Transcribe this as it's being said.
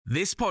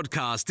This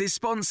podcast is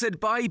sponsored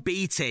by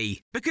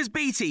BT, because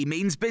BT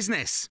means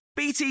business.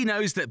 BT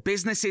knows that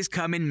businesses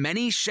come in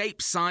many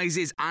shapes,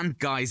 sizes and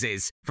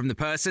guises, from the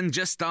person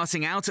just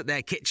starting out at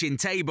their kitchen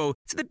table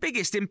to the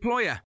biggest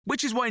employer,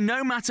 which is why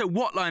no matter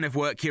what line of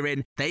work you're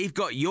in, they've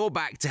got your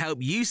back to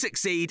help you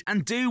succeed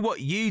and do what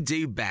you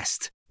do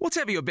best.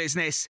 Whatever your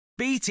business,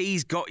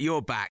 BT's got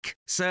your back.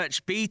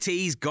 Search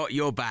BT's got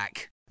your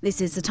back. This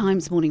is the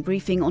Times morning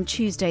briefing on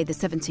Tuesday, the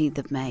 17th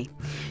of May.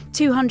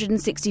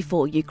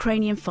 264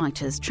 Ukrainian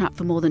fighters trapped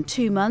for more than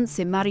 2 months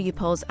in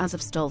Mariupol's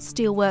Azovstal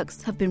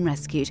steelworks have been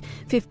rescued.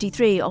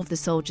 53 of the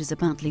soldiers are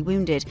badly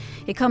wounded.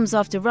 It comes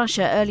after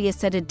Russia earlier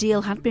said a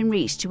deal had been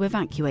reached to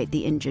evacuate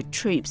the injured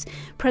troops.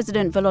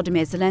 President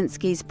Volodymyr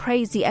Zelensky's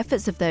praised the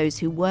efforts of those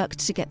who worked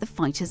to get the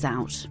fighters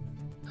out.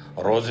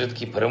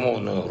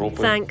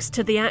 Thanks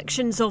to the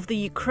actions of the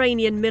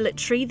Ukrainian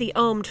military, the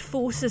armed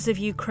forces of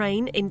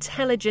Ukraine,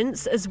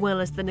 intelligence, as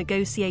well as the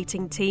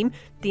negotiating team,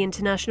 the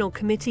International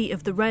Committee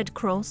of the Red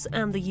Cross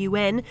and the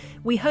UN,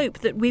 we hope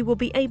that we will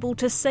be able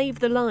to save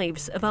the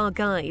lives of our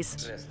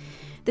guys.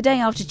 The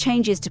day after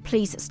changes to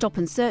police stop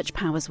and search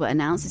powers were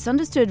announced, it's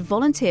understood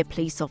volunteer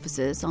police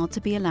officers are to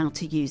be allowed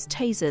to use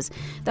tasers.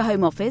 The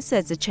Home Office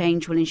says the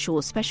change will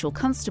ensure special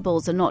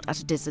constables are not at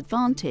a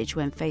disadvantage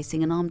when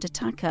facing an armed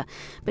attacker.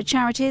 But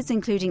charities,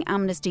 including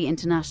Amnesty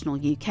International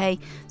UK,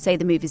 say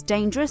the move is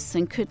dangerous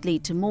and could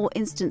lead to more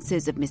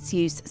instances of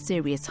misuse,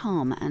 serious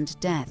harm and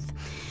death.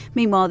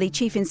 Meanwhile, the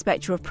Chief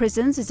Inspector of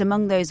Prisons is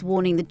among those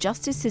warning the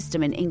justice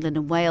system in England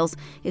and Wales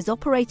is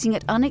operating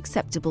at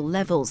unacceptable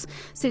levels.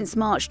 Since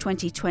March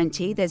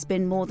 2020, there's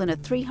been more than a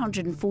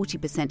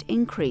 340%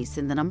 increase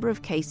in the number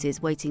of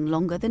cases waiting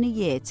longer than a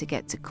year to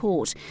get to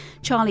court.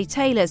 Charlie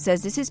Taylor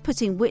says this is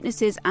putting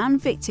witnesses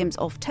and victims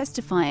off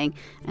testifying,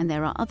 and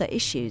there are other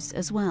issues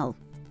as well.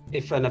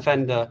 If an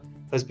offender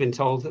has been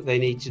told that they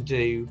need to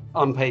do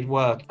unpaid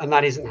work and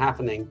that isn't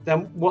happening,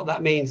 then what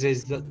that means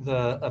is that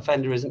the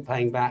offender isn't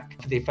paying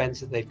back for the offence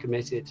that they've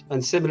committed.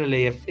 And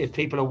similarly, if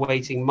people are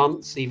waiting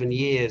months, even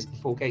years,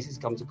 before cases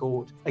come to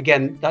court,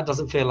 again, that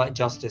doesn't feel like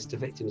justice to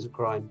victims of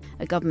crime.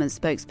 A government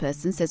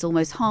spokesperson says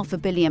almost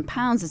 £500 million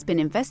has been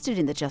invested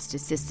in the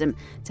justice system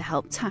to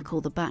help tackle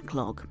the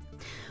backlog.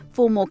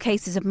 4 more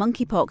cases of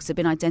monkeypox have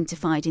been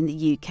identified in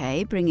the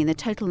UK, bringing the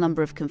total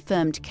number of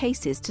confirmed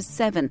cases to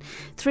 7.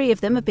 3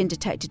 of them have been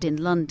detected in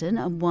London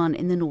and 1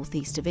 in the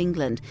northeast of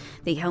England.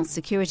 The health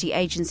security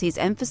agencies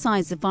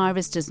emphasise the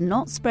virus does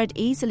not spread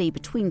easily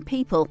between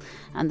people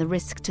and the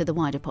risk to the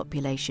wider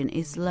population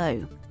is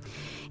low.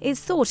 It's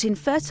thought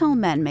infertile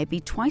men may be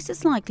twice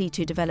as likely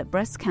to develop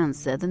breast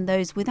cancer than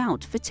those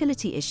without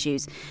fertility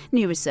issues.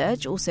 New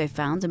research also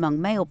found among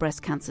male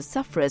breast cancer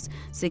sufferers,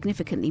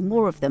 significantly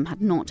more of them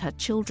had not had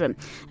children.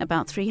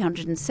 About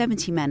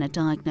 370 men are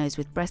diagnosed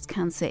with breast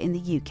cancer in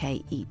the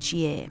UK each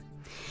year.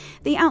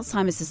 The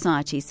Alzheimer's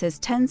Society says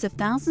tens of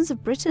thousands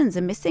of Britons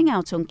are missing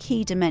out on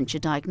key dementia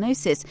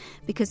diagnosis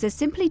because they're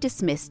simply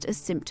dismissed as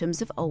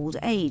symptoms of old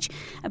age.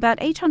 About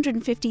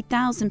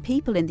 850,000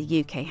 people in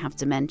the UK have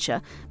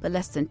dementia, but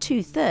less than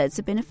 2/3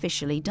 have been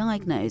officially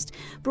diagnosed.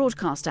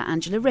 Broadcaster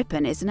Angela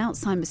Rippon is an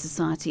Alzheimer's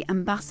Society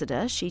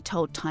ambassador. She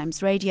told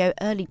Times Radio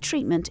early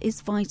treatment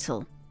is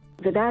vital.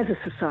 That as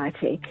a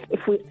society,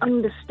 if we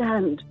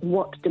understand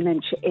what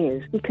dementia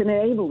is, we can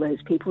enable those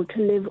people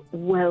to live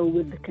well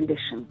with the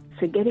condition.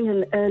 So getting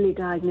an early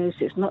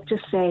diagnosis, not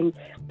just saying,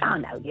 oh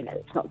no,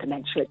 it's not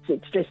dementia,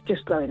 it's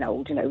just growing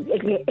old,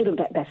 it'll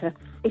get better.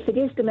 If it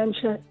is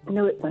dementia,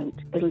 no it won't,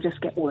 it'll just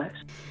get worse.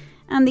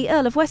 And the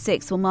Earl of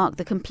Wessex will mark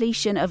the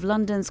completion of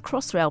London's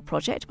Crossrail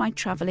project by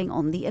travelling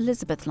on the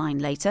Elizabeth line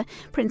later.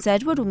 Prince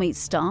Edward will meet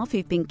staff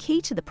who've been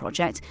key to the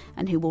project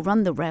and who will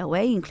run the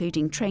railway,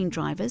 including train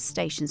drivers,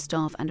 station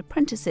staff and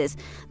apprentices.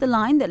 The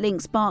line that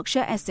links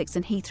Berkshire, Essex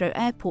and Heathrow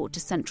Airport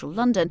to central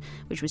London,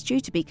 which was due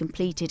to be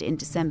completed in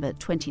December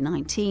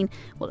 2019,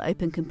 will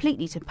open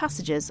completely to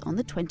passengers on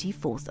the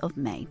 24th of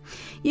May.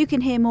 You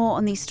can hear more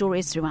on these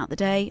stories throughout the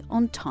day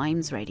on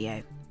Times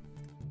Radio.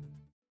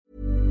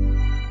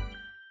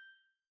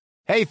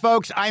 Hey,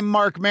 folks, I'm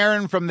Mark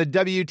Maron from the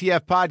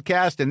WTF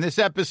Podcast, and this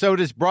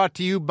episode is brought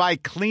to you by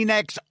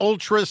Kleenex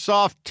Ultra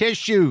Soft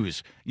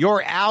Tissues,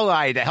 your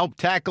ally to help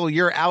tackle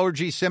your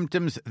allergy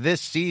symptoms this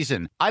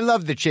season. I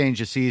love the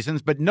change of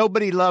seasons, but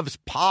nobody loves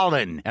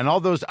pollen and all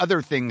those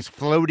other things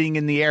floating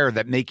in the air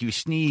that make you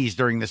sneeze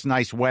during this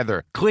nice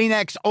weather.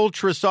 Kleenex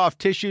Ultra Soft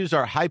Tissues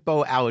are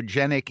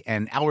hypoallergenic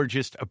and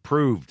allergist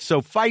approved,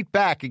 so fight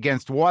back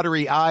against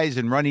watery eyes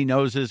and runny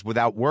noses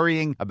without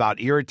worrying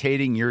about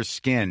irritating your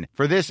skin.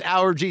 For this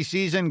allergy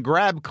season,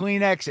 grab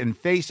Kleenex and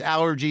face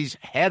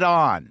allergies head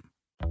on.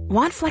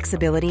 Want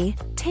flexibility?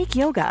 Take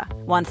yoga.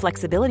 Want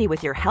flexibility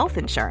with your health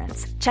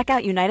insurance? Check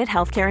out United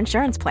Healthcare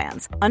Insurance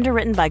Plans.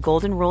 Underwritten by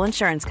Golden Rule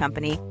Insurance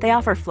Company, they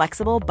offer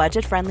flexible,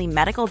 budget-friendly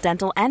medical,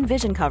 dental, and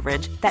vision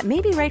coverage that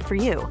may be right for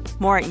you.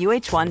 More at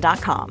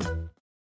UH1.com.